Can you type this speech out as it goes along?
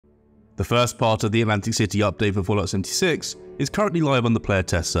The first part of the Atlantic City update for Fallout 76 is currently live on the player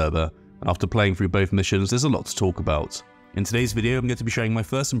test server, and after playing through both missions there's a lot to talk about. In today's video I'm going to be sharing my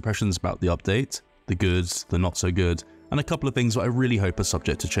first impressions about the update, the goods, the not so good, and a couple of things that I really hope are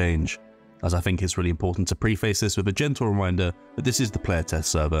subject to change, as I think it's really important to preface this with a gentle reminder that this is the player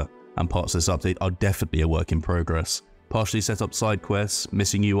test server, and parts of this update are definitely a work in progress. Partially set up side quests,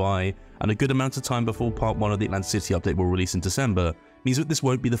 missing UI, and a good amount of time before part 1 of the Atlantic City update will release in December means that this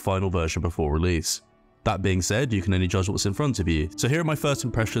won't be the final version before release. That being said, you can only judge what's in front of you, so here are my first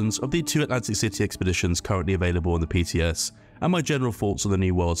impressions of the 2 Atlantic City expeditions currently available on the PTS, and my general thoughts on the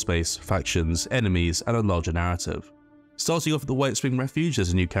new world space, factions, enemies, and a larger narrative. Starting off at the White Spring Refuge,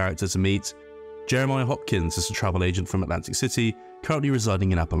 there's a new character to meet. Jeremiah Hopkins is a travel agent from Atlantic City, currently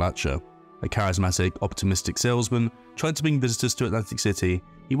residing in Appalachia. A charismatic, optimistic salesman trying to bring visitors to Atlantic City,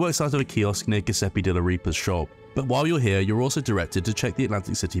 he works out of a kiosk near Giuseppe de la Ripa's shop. But while you're here, you're also directed to check the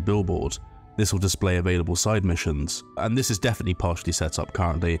Atlantic City billboard. This will display available side missions, and this is definitely partially set up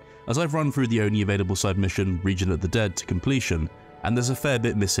currently, as I've run through the only available side mission, Region of the Dead, to completion, and there's a fair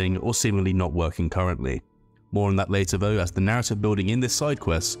bit missing or seemingly not working currently. More on that later though, as the narrative building in this side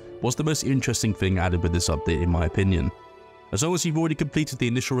quest was the most interesting thing added with this update in my opinion. As long as you've already completed the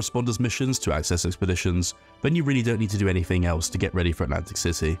initial responders missions to access expeditions, then you really don't need to do anything else to get ready for Atlantic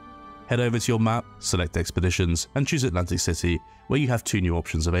City. Head over to your map, select expeditions, and choose Atlantic City, where you have 2 new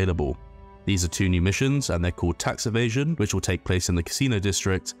options available. These are 2 new missions, and they're called Tax Evasion, which will take place in the Casino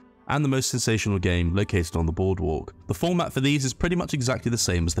District, and the most sensational game located on the boardwalk. The format for these is pretty much exactly the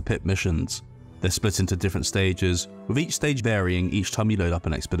same as the pit missions. They're split into different stages, with each stage varying each time you load up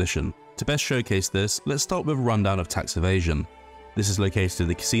an expedition. To best showcase this, let's start with a rundown of Tax Evasion. This is located in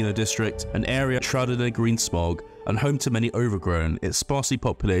the Casino District, an area shrouded in a green smog and home to many overgrown. It's sparsely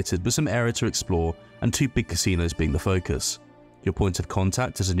populated with some area to explore and 2 big casinos being the focus. Your point of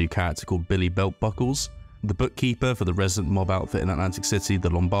contact is a new character called Billy Beltbuckles, the bookkeeper for the resident mob outfit in Atlantic City,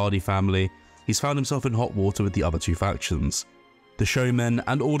 the Lombardi family. He's found himself in hot water with the other 2 factions. The showmen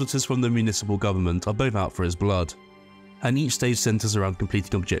and auditors from the municipal government are both out for his blood, and each stage centres around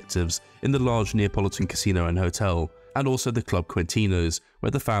completing objectives in the large Neapolitan casino and hotel, and also the Club Quintino's,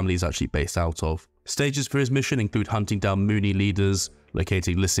 where the family is actually based out of. Stages for his mission include hunting down Mooney leaders,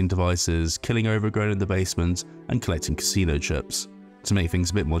 locating listing devices, killing overgrown in the basement, and collecting casino chips. To make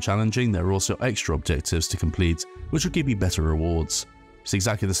things a bit more challenging, there are also extra objectives to complete, which will give you better rewards. It's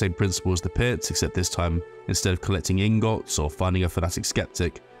exactly the same principle as the pits, except this time, instead of collecting ingots or finding a fanatic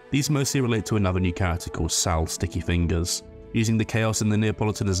skeptic, these mostly relate to another new character called Sal Sticky Fingers. Using the chaos in the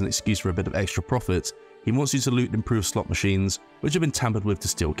Neapolitan as an excuse for a bit of extra profit, he wants you to loot and improve slot machines, which have been tampered with to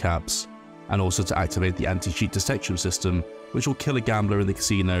steal caps, and also to activate the anti-cheat detection system, which will kill a gambler in the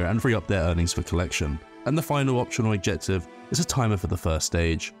casino and free up their earnings for collection. And the final optional objective is a timer for the first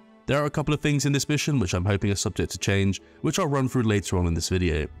stage. There are a couple of things in this mission which I'm hoping are subject to change, which I'll run through later on in this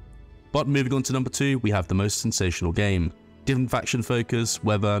video. But moving on to number 2, we have the most sensational game. Different faction focus,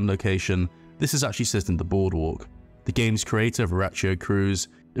 weather and location, this is actually set in the boardwalk. The game's creator, Veraccio Cruz,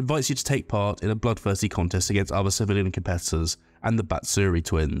 invites you to take part in a bloodthirsty contest against other civilian competitors and the Batsuri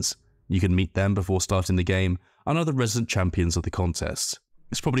twins. You can meet them before starting the game and are the resident champions of the contest.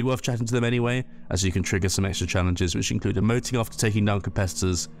 It's probably worth chatting to them anyway, as you can trigger some extra challenges which include emoting after taking down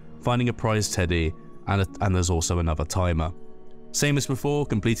competitors, finding a prize teddy, and there's also another timer. Same as before,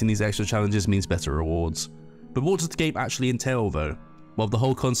 completing these extra challenges means better rewards. But what does the game actually entail though? Well, the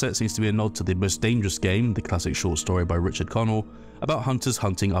whole concept seems to be a nod to The Most Dangerous Game, the classic short story by Richard Connell, about hunters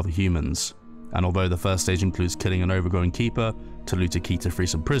hunting other humans. And although the first stage includes killing an overgrown keeper to loot a key to free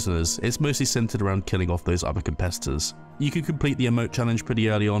some prisoners, it's mostly centered around killing off those other competitors. You can complete the emote challenge pretty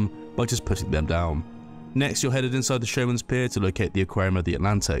early on by just putting them down. Next, you're headed inside the Showman's Pier to locate the Aquarium of the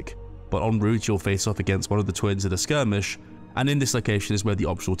Atlantic, but en route you'll face off against one of the twins in a skirmish, and in this location is where the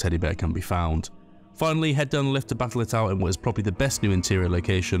optional teddy bear can be found. Finally, head down the lift to battle it out in what is probably the best new interior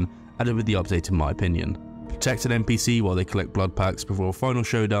location added with the update in my opinion. Protect an NPC while they collect blood packs before a final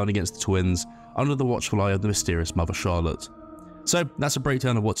showdown against the twins under the watchful eye of the mysterious Mother Charlotte. So that's a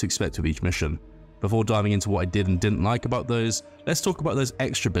breakdown of what to expect with each mission. Before diving into what I did and didn't like about those, let's talk about those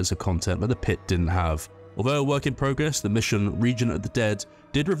extra bits of content that the pit didn't have. Although a work in progress, the mission Region of the Dead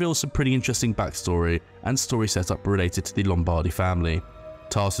did reveal some pretty interesting backstory and story setup related to the Lombardi family.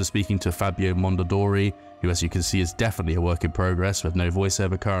 Tasked with speaking to Fabio Mondadori, who as you can see is definitely a work in progress with no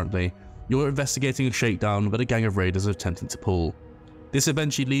voiceover currently, you're investigating a shakedown that a gang of raiders are attempting to pull. This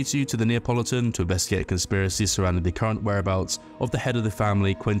eventually leads you to the Neapolitan to investigate a conspiracy surrounding the current whereabouts of the head of the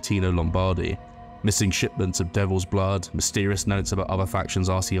family, Quintino Lombardi. Missing shipments of devil's blood, mysterious notes about other factions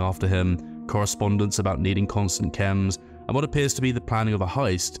asking after him, correspondence about needing constant chems, and what appears to be the planning of a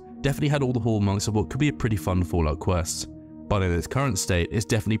heist definitely had all the hallmarks of what could be a pretty fun Fallout quest, but in its current state, it's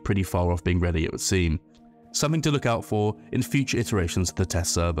definitely pretty far off being ready, it would seem. Something to look out for in future iterations of the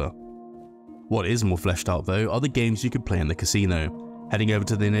test server. What is more fleshed out though are the games you could play in the casino. Heading over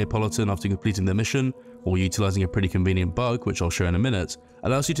to the Neapolitan after completing the mission, or utilising a pretty convenient bug, which I'll show in a minute,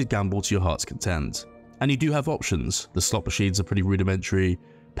 allows you to gamble to your heart's content. And you do have options. The slot machines are pretty rudimentary,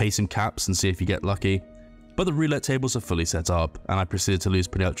 pay some caps and see if you get lucky. But the roulette tables are fully set up, and I proceeded to lose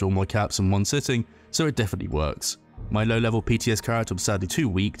pretty much all my caps in one sitting, so it definitely works. My low-level PTS character was sadly too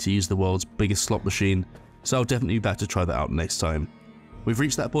weak to use the world's biggest slot machine, so I'll definitely be back to try that out next time. We've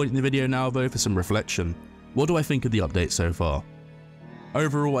reached that point in the video now though for some reflection. What do I think of the update so far?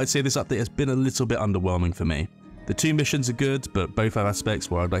 Overall, I'd say this update has been a little bit underwhelming for me. The two missions are good, but both have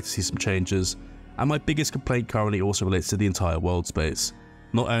aspects where I'd like to see some changes, and my biggest complaint currently also relates to the entire world space.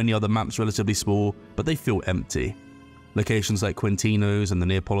 Not only are the maps relatively small, but they feel empty. Locations like Quintino's and the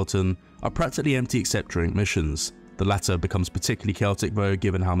Neapolitan are practically empty except during missions. The latter becomes particularly chaotic though,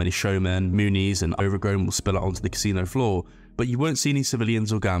 given how many showmen, Moonies and Overgrown will spill out onto the casino floor, but you won't see any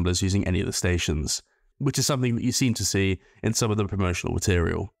civilians or gamblers using any of the stations, which is something that you seem to see in some of the promotional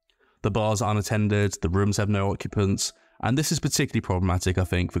material. The bars are unattended, the rooms have no occupants, and this is particularly problematic I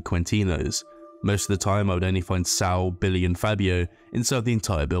think for Quintino's. Most of the time I would only find Sal, Billy and Fabio inside the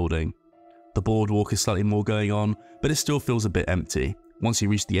entire building. The boardwalk is slightly more going on, but it still feels a bit empty. Once you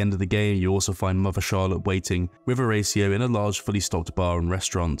reach the end of the game, you also find Mother Charlotte waiting with Horatio in a large fully stocked bar and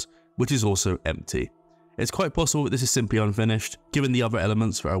restaurant, which is also empty. It's quite possible that this is simply unfinished, given the other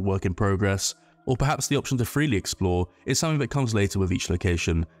elements that are a work in progress, or perhaps the option to freely explore is something that comes later with each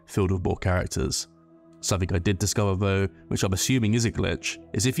location, filled with more characters. Something I did discover though, which I'm assuming is a glitch,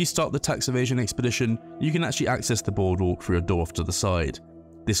 is if you start the tax evasion expedition, you can actually access the boardwalk through a door off to the side.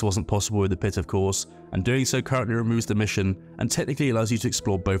 This wasn't possible with the pit of course, and doing so currently removes the mission and technically allows you to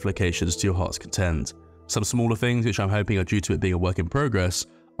explore both locations to your heart's content. Some smaller things which I'm hoping are due to it being a work in progress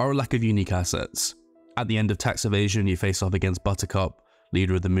are a lack of unique assets. At the end of tax evasion you face off against Buttercup,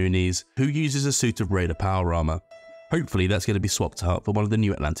 leader of the Moonies, who uses a suit of Raider power armor. Hopefully that's going to be swapped out for one of the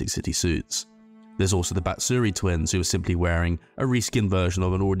new Atlantic City suits. There's also the Batsuri twins who are simply wearing a reskinned version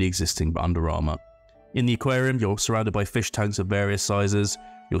of an already existing Under Armour. In the aquarium you're surrounded by fish tanks of various sizes.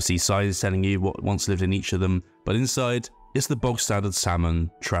 You'll see sizes telling you what once lived in each of them, but inside it's the bog standard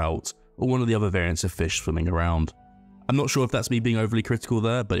salmon, trout, or one of the other variants of fish swimming around. I'm not sure if that's me being overly critical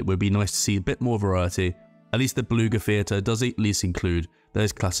there, but it would be nice to see a bit more variety. At least the Beluga Theatre does at least include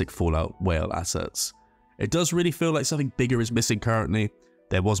those classic Fallout whale assets. It does really feel like something bigger is missing currently.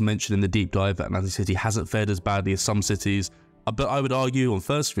 There was mention in the deep dive that Atlantic City hasn't fared as badly as some cities, but I would argue on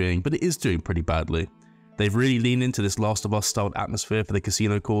first viewing, but it is doing pretty badly. They've really leaned into this Last of Us styled atmosphere for the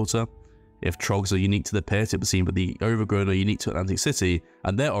casino quarter. If Trogs are unique to the pit, it would seem that the Overgrown are unique to Atlantic City,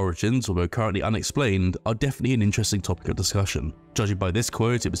 and their origins, although currently unexplained, are definitely an interesting topic of discussion. Judging by this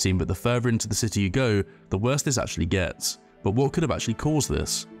quote, it would seem that the further into the city you go, the worse this actually gets. But what could have actually caused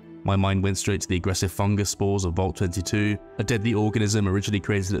this? My mind went straight to the aggressive fungus spores of Vault 22, a deadly organism originally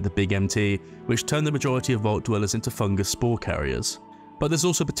created at the Big MT, which turned the majority of Vault dwellers into fungus spore carriers. But there's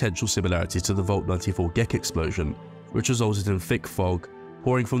also potential similarities to the Vault 94 Gek explosion, which resulted in thick fog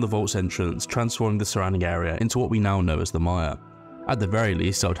pouring from the Vault's entrance, transforming the surrounding area into what we now know as the Mire. At the very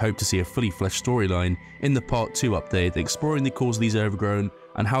least, I would hope to see a fully fleshed storyline in the Part 2 update exploring the cause of these Overgrown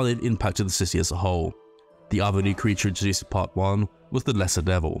and how they've impacted the city as a whole. The other new creature introduced in Part 1 was the Lesser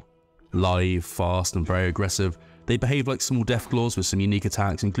Devil. Live, fast and very aggressive, they behave like small deathclaws with some unique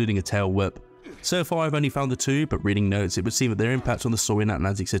attacks including a tail whip. So far I've only found the two, but reading notes it would seem that their impact on the story in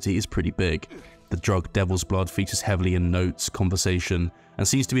Atlantic City is pretty big. The drug Devil's Blood features heavily in notes, conversation, and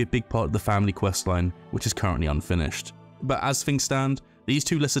seems to be a big part of the family questline, which is currently unfinished. But as things stand, these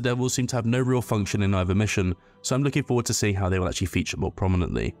two Lesser Devils seem to have no real function in either mission, so I'm looking forward to seeing how they will actually feature more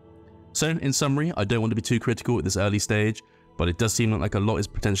prominently. So in summary, I don't want to be too critical at this early stage, but it does seem like a lot is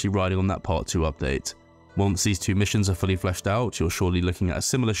potentially riding on that Part 2 update. Once these two missions are fully fleshed out, you're surely looking at a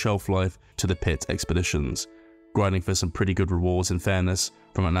similar shelf life to the Pit expeditions, grinding for some pretty good rewards in fairness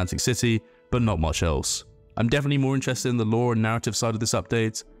from Atlantic City, but not much else. I'm definitely more interested in the lore and narrative side of this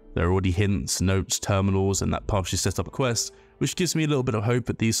update. There are already hints, notes, terminals, and that partially set up quest, which gives me a little bit of hope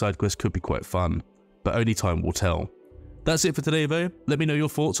that these side quests could be quite fun, but only time will tell. That's it for today though. Let me know your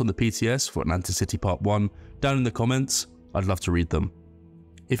thoughts on the PTS for Atlantic City Part 1 down in the comments. I'd love to read them.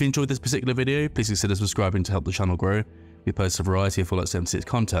 If you enjoyed this particular video, please consider subscribing to help the channel grow. We post a variety of Fallout 76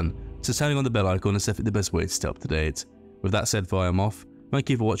 content, so turning on the bell icon is definitely the best way to stay up to date. With that said, I am off. Thank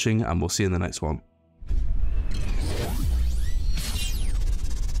you for watching, and we'll see you in the next one.